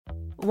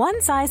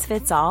One size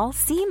fits all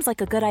seems like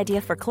a good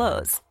idea for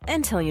clothes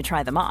until you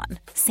try them on.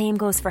 Same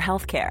goes for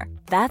healthcare.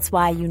 That's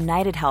why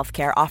United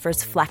Healthcare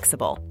offers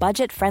flexible,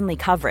 budget-friendly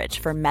coverage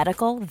for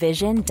medical,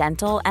 vision,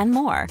 dental, and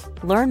more.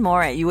 Learn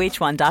more at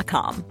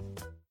uh1.com.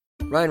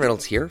 Ryan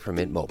Reynolds here from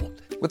Mint Mobile.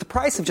 With the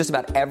price of just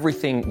about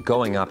everything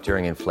going up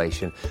during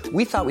inflation,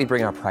 we thought we'd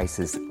bring our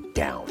prices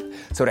down.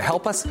 So to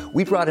help us,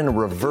 we brought in a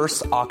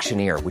reverse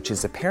auctioneer, which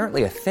is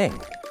apparently a thing.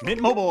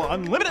 Mint Mobile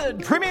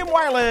Unlimited Premium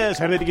Wireless.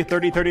 How to get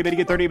 30, 30, bit to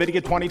get 30, bit to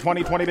get 20,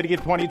 20, 20, bit to get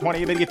 20,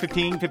 20, bit to get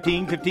 15,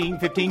 15, 15,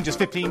 15, just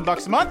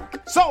 $15 a month?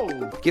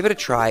 Sold! Give it a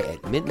try at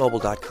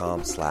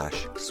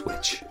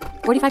mintmobile.com/switch.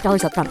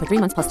 $45 up front for 3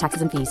 months plus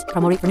taxes and fees.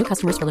 Promo rate for new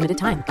customers for limited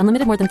time.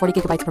 Unlimited more than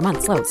 40 gigabytes per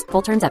month. Slows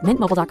full terms at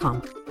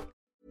mintmobile.com.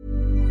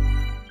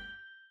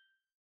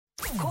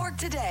 Cork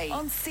today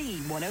on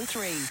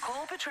C103.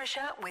 Call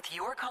Patricia with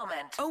your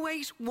comment.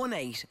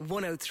 0818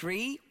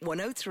 103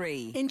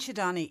 103.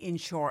 Inchydoney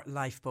Inshore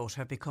Lifeboat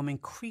have become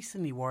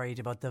increasingly worried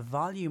about the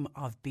volume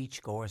of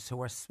beachgoers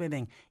who are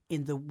swimming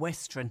in the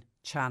Western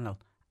Channel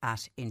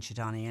at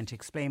Inchydoney. And to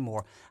explain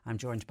more, I'm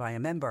joined by a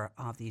member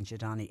of the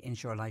Inchydoney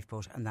Inshore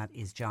Lifeboat, and that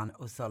is John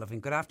O'Sullivan.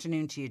 Good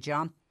afternoon to you,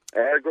 John.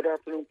 Good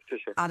afternoon,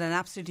 Patricia. On an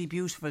absolutely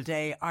beautiful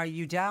day. Are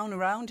you down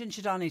around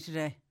Inchydoney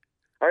today?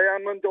 I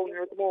am. I'm down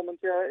here at the moment.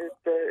 Yeah,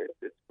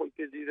 it's quite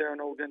busy there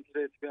now. Then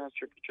today, to be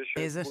honest with you, Patricia,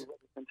 is it?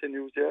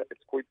 Continues. Yeah,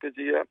 it's quite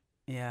busy. Yeah.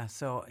 Yeah.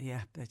 So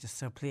they're just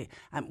so pleased.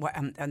 And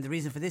the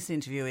reason for this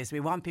interview is we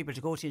want people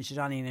to go to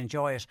Inchydoney and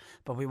enjoy it,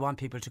 but we want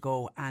people to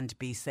go and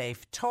be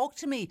safe. Talk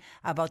to me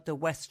about the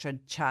Western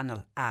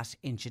Channel at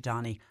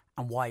Inchydoney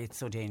and why it's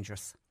so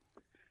dangerous.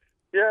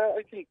 Yeah,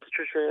 I think,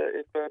 Patricia,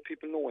 if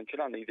people know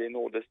Inchydoney, they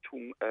know there's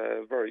two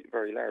very,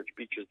 very large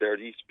beaches there,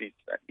 the East Beach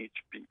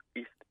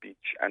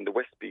and the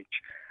West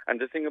Beach. And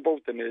the thing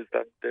about them is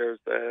that there's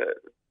the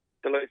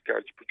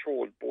lifeguards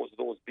patrol both of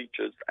those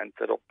beaches and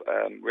set up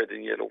red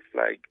and yellow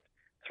flagged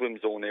swim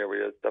zone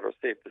areas that are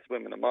safe to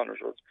swim in and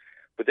monitored.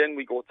 But then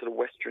we go to the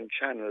Western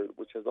Channel,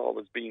 which has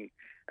always been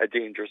a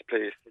dangerous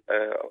place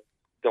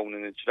down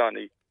in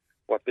Inchydoney.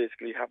 What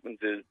basically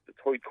happens is the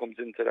tide comes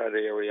into that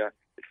area,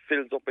 it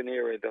fills up an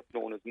area that's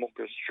known as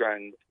Mucker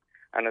Strand,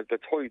 and as the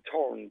tide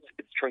turns,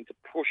 it's trying to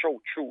push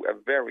out through a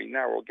very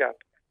narrow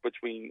gap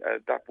between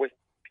that west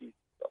piece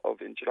of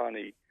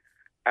Inchydoney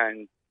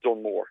and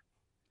Dunmore,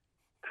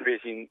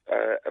 creating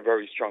a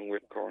very strong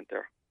rip current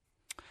there.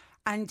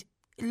 And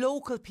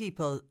local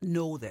people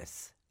know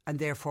this and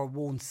therefore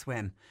won't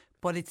swim,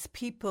 but it's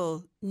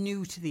people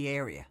new to the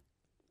area.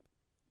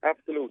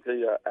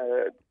 Absolutely, yeah.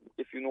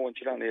 If you know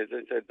Inchydoney, as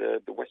I said,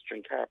 the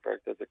Western Car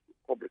Park, there's a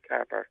public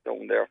car park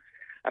down there,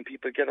 and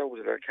people get out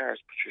of their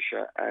cars,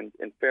 Patricia, and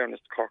in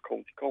fairness to Cork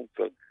County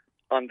Council,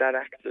 on that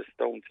access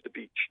down to the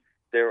beach,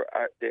 they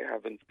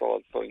have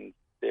installed signs.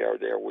 They are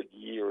there with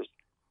years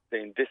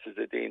saying this is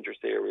a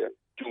dangerous area,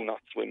 do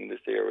not swim in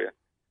this area.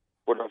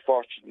 But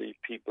unfortunately,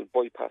 people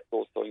bypass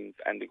those signs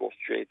and they go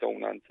straight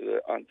down onto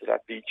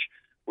that beach,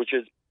 which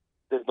is,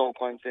 there's no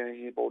point saying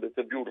anything about it. It's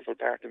a beautiful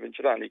part of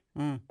Inchydoney,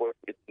 but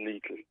it's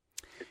lethal.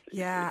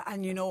 Yeah,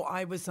 and you know,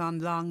 I was on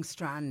Long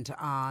Strand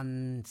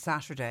on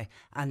Saturday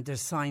and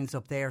there's signs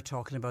up there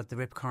talking about the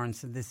rip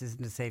currents and this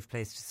isn't a safe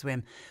place to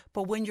swim.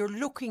 But when you're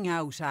looking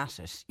out at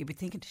it, you'd be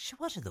thinking,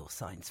 what are those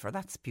signs for?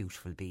 That's a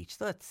beautiful beach.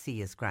 That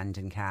sea is grand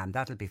and calm.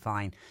 That'll be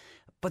fine.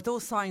 But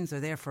those signs are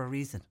there for a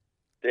reason.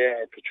 They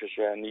are,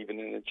 Patricia, and even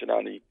in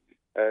Inchydoney,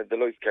 the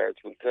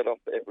lifeguards will set up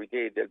every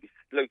day. There'll be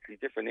slightly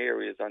different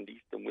areas on the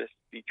east and west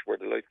beach where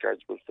the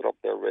lifeguards will set up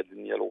their red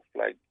and yellow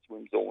flagged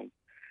swim zones.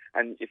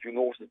 And if you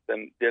notice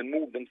them, they'll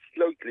move them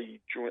slightly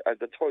as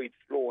the tide's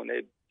flowing.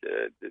 It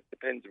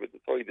depends whether the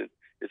tide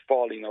is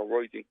falling or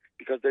rising,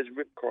 because there's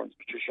rip currents,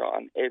 Patricia,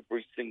 on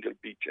every single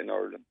beach in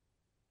Ireland.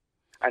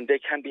 And they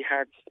can be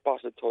hard to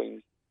spot at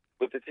times.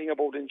 But the thing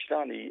about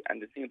Inchydoney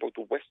and the thing about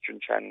the Western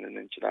Channel in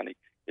Inchydoney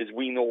is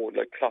we know,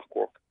 like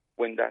clockwork,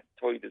 when that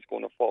tide is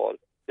going to fall,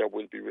 there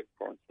will be rip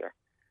currents there.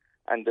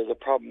 And there's a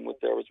problem with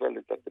there as well,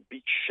 is that the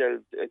beach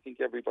shelves, I think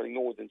everybody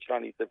knows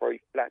Inchydoney is a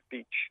very flat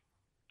beach.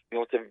 You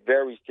know, it's a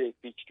very safe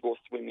beach to go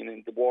swimming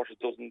in. The water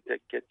doesn't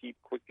get deep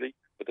quickly.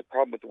 But the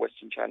problem with the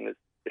Western Channel is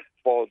it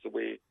falls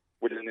away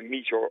within a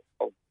metre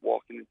of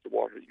walking into the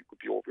water. You could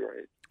be over your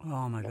head.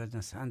 Oh my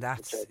goodness! And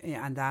that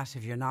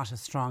if you're not a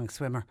strong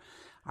swimmer,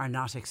 are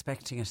not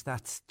expecting it.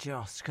 That's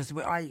just because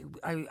I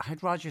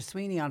had Roger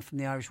Sweeney on from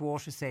the Irish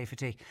Water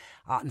Safety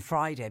on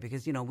Friday,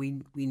 because you know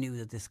we knew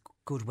that this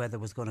good weather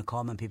was going to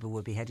come and people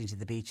would be heading to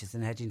the beaches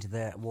and heading to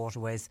the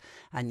waterways.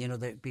 And you know,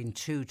 there'd been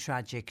 2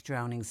 tragic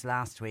drownings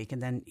last week,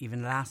 and then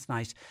even last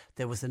night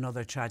there was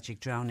another tragic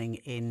drowning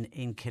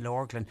in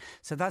Killorglin.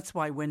 So that's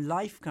why when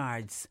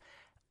lifeguards,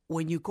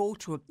 when you go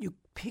to you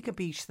pick a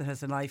beach that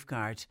has a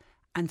lifeguard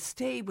and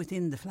stay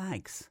within the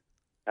flags.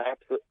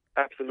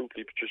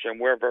 Absolutely, Patricia,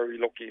 and we're very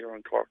lucky here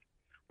in Cork.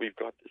 We've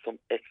got some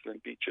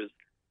excellent beaches,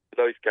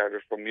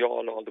 lifeguarders from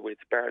Youghal all the way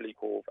to Barley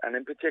Cove, and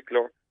in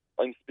particular,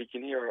 I'm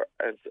speaking here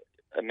as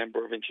a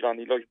member of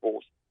Inchydoney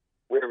Lifeboat,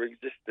 where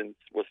existence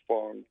was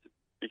formed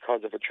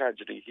because of a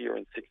tragedy here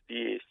in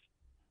 '68.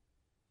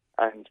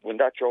 And when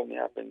that drowning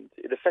happened,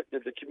 it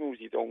affected the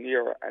community down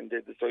here, and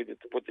they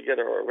decided to put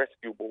together a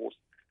rescue boat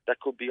that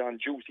could be on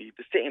duty at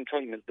the same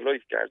time as the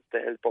lifeguards to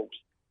help out.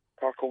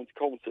 Cork County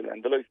Council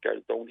and the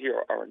lifeguards down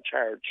here are in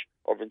charge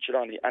of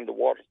Inchydoney and the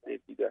water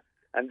safety there,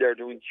 and they're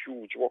doing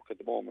huge work at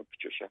the moment,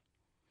 Patricia.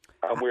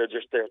 And we're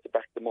just there to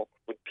back them up.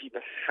 But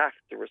people have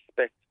to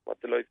respect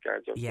what the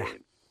lifeguards are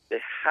saying. They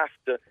have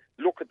to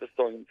look at the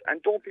signs,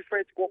 and don't be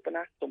afraid to go up and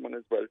ask someone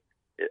as well,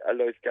 a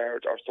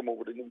lifeguard or someone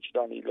with an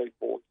Inchydoney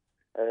lifeboat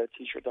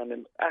T-shirt on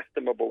them, ask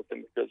them about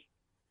them, because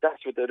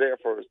that's what they're there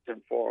for, is to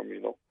inform,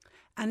 you know.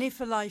 And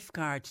if a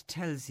lifeguard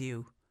tells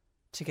you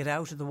to get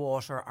out of the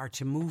water or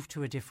to move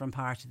to a different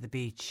part of the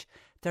beach,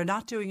 they're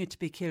not doing it to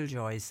be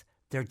killjoys,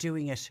 they're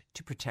doing it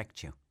to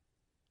protect you.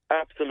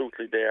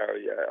 Absolutely they are,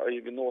 yeah. I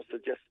even noticed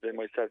it yesterday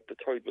myself. The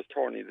tide was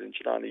turning in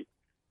Inchydoney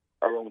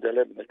around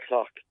 11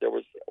 o'clock. There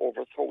was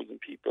over 1,000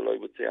 people, I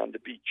would say, on the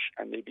beach,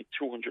 and maybe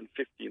 250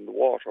 in the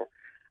water.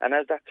 And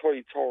as that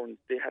tide turned,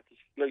 they had to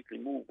slightly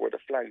move where the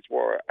flags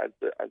were as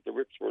the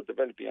rips were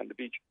developing on the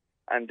beach.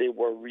 And they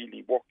were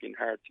really working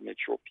hard to make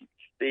sure people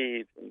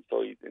stayed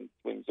inside in the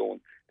swim zone.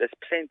 There's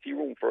plenty of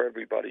room for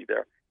everybody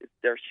there.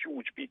 They're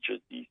huge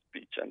beaches, the East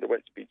Beach and the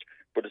West Beach,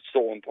 but it's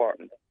so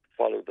important to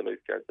follow the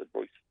lifeguard's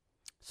advice.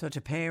 So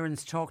to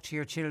parents, talk to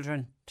your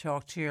children,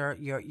 talk to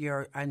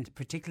your and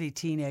particularly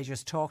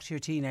teenagers, talk to your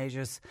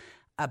teenagers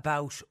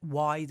about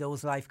why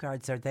those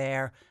lifeguards are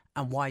there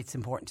and why it's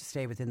important to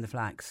stay within the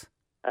flags.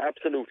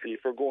 Absolutely.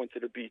 If you're going to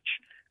the beach,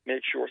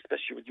 make sure,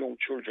 especially with young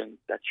children,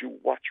 that you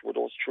watch where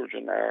those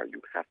children are. You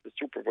have to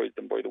supervise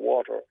them by the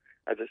water.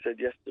 As I said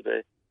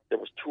yesterday, there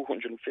was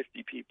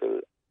 250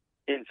 people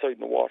inside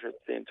the water at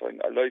the same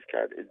time. A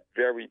lifeguard is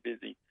very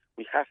busy.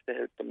 We have to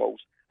help them out.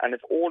 And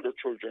if older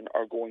children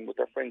are going with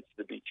their friends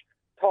to the beach,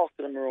 talk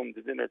to them around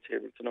the dinner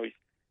table tonight.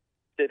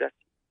 Say that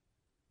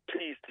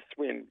please to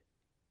swim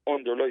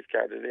under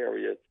lifeguarded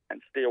areas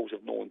and stay out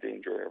of known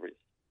danger areas.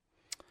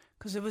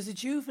 Because there was a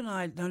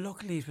juvenile, now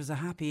luckily it was a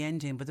happy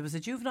ending, but there was a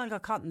juvenile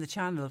got caught in the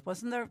channel,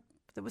 wasn't there?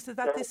 Was it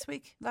that this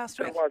week, last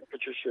week? It was,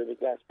 Patricia, it was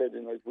last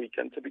Friday night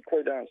weekend. To be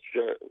quite honest,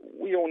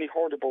 we only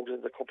heard about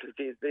it a couple of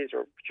days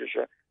later,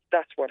 Patricia.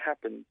 That's what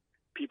happened.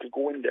 People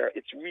go in there.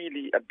 It's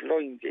really a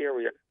blind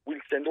area. We'll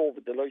send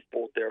over the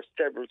lifeboat there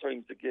several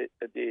times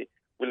a day.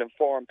 We'll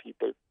inform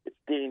people it's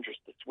dangerous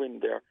to swim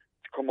there,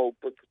 to come out.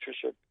 But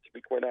Patricia, to be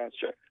quite honest,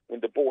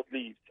 when the boat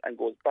leaves and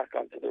goes back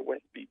onto the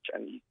West Beach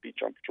and East Beach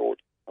on patrol,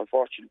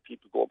 unfortunately,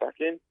 people go back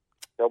in.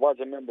 There was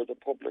a member of the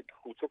public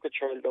who took a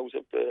child out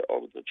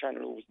of the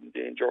channel who was in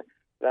danger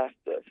last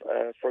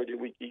Friday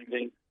week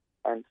evening,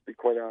 and to be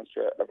quite honest,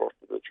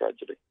 averted the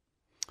tragedy.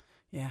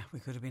 Yeah, we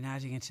could have been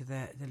adding it to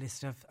the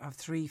list of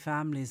 3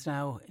 families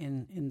now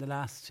in the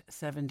last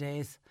 7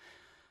 days.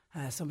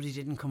 Somebody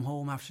didn't come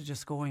home after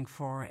just going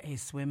for a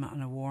swim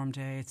on a warm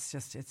day. It's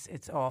just,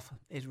 it's awful.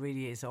 It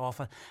really is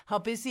awful. How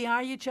busy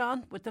are you,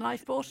 John, with the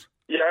lifeboat?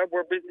 Yeah,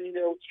 we're busy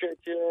now straight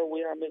here.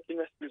 We are making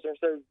rescues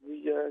ourselves.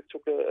 We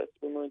took a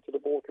swimmer into the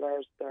boat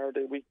last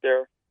Saturday week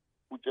there.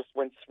 We just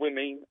went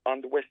swimming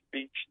on the West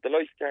Beach. The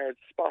lifeguards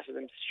spotted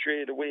him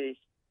straight away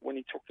when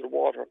he took to the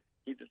water.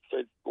 He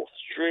decided to go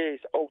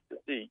straight out to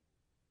sea.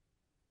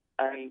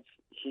 And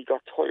he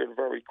got tired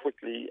very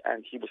quickly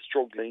and he was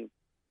struggling.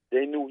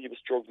 They knew he was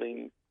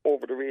struggling.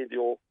 Over the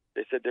radio,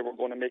 they said they were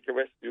going to make a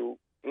rescue.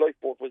 The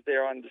lifeboat was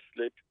there on the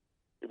slip.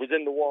 It was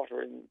in the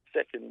water in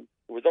seconds.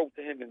 It was out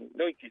to him in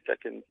 90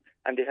 seconds,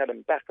 and they had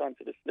him back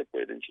onto the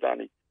slipway in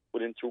Inchydoney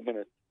within 2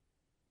 minutes.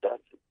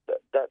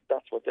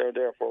 That's what they're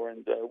there for,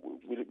 and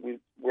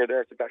we're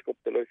there to back up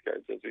the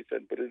lifeguards, as we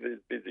said, but it is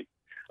busy.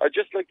 I'd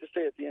just like to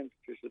say at the end,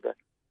 Patricia, that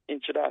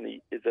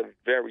Inchydoney is a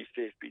very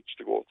safe beach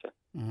to go to.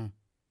 Mm-hmm.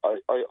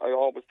 I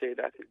always say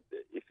that.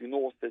 If you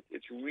notice that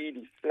it's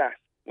really flat.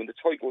 When the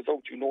tide goes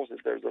out, you notice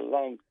there's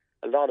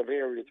a lot of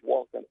area to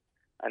walk on,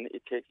 and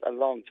it takes a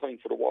long time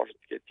for the water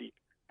to get deep.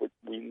 But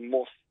we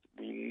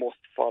must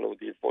follow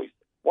the advice.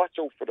 Watch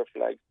out for the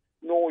flags.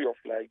 Know your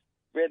flag.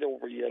 Red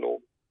over yellow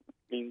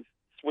means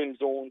swim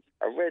zones.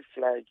 A red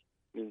flag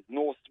means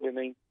no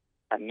swimming,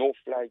 and no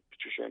flag,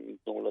 Patricia, means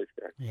no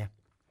lifeguard. Yeah,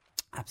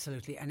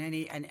 absolutely. And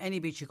any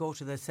beach you go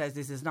to that says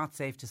this is not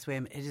safe to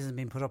swim, it isn't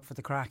been put up for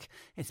the crack.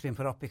 It's been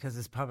put up because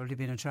there's probably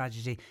been a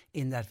tragedy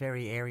in that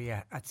very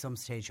area at some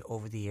stage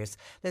over the years.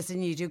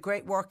 Listen, you do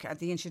great work at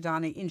the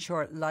Inchydoney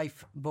Inshore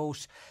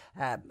Lifeboat.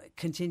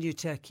 Continue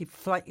to keep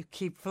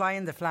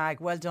flying the flag.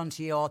 Well done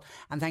to you all,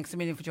 and thanks a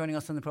million for joining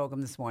us on the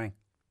programme this morning.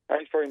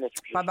 Thanks very much.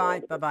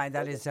 Bye-bye.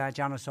 That is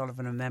John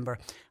O'Sullivan, a member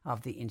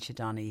of the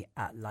Inchydoney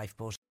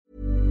Lifeboat.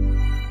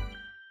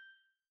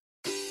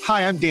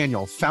 Hi, I'm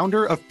Daniel,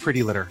 founder of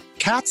Pretty Litter.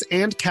 Cats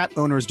and cat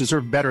owners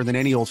deserve better than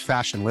any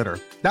old-fashioned litter.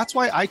 That's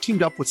why I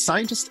teamed up with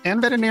scientists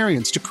and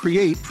veterinarians to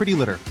create Pretty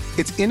Litter.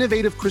 Its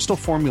innovative crystal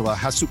formula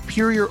has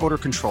superior odor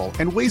control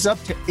and weighs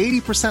up to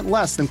 80%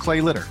 less than clay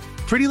litter.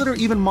 Pretty Litter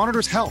even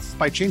monitors health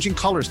by changing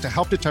colors to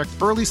help detect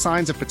early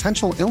signs of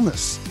potential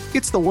illness.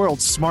 It's the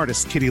world's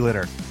smartest kitty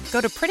litter. Go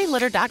to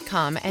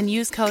prettylitter.com and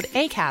use code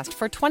ACAST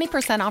for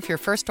 20% off your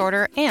first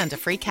order and a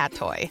free cat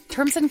toy.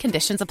 Terms and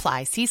conditions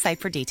apply. See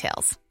site for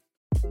details.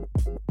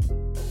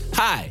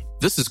 Hi,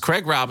 this is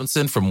Craig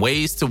Robinson from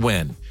Ways to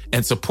Win,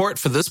 and support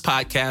for this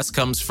podcast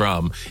comes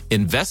from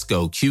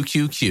Invesco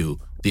QQQ,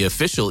 the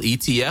official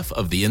ETF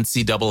of the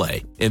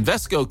NCAA.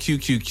 Invesco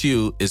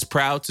QQQ is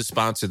proud to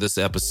sponsor this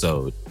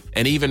episode,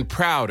 and even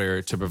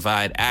prouder to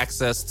provide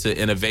access to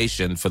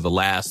innovation for the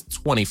last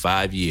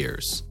 25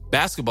 years.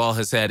 Basketball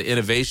has had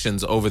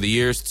innovations over the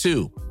years,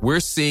 too. We're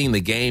seeing the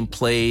game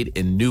played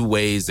in new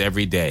ways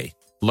every day.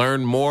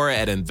 Learn more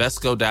at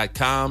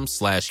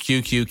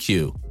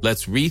Invesco.com/QQQ.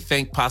 Let's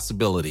rethink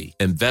possibility.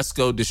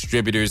 Invesco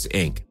Distributors,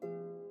 Inc.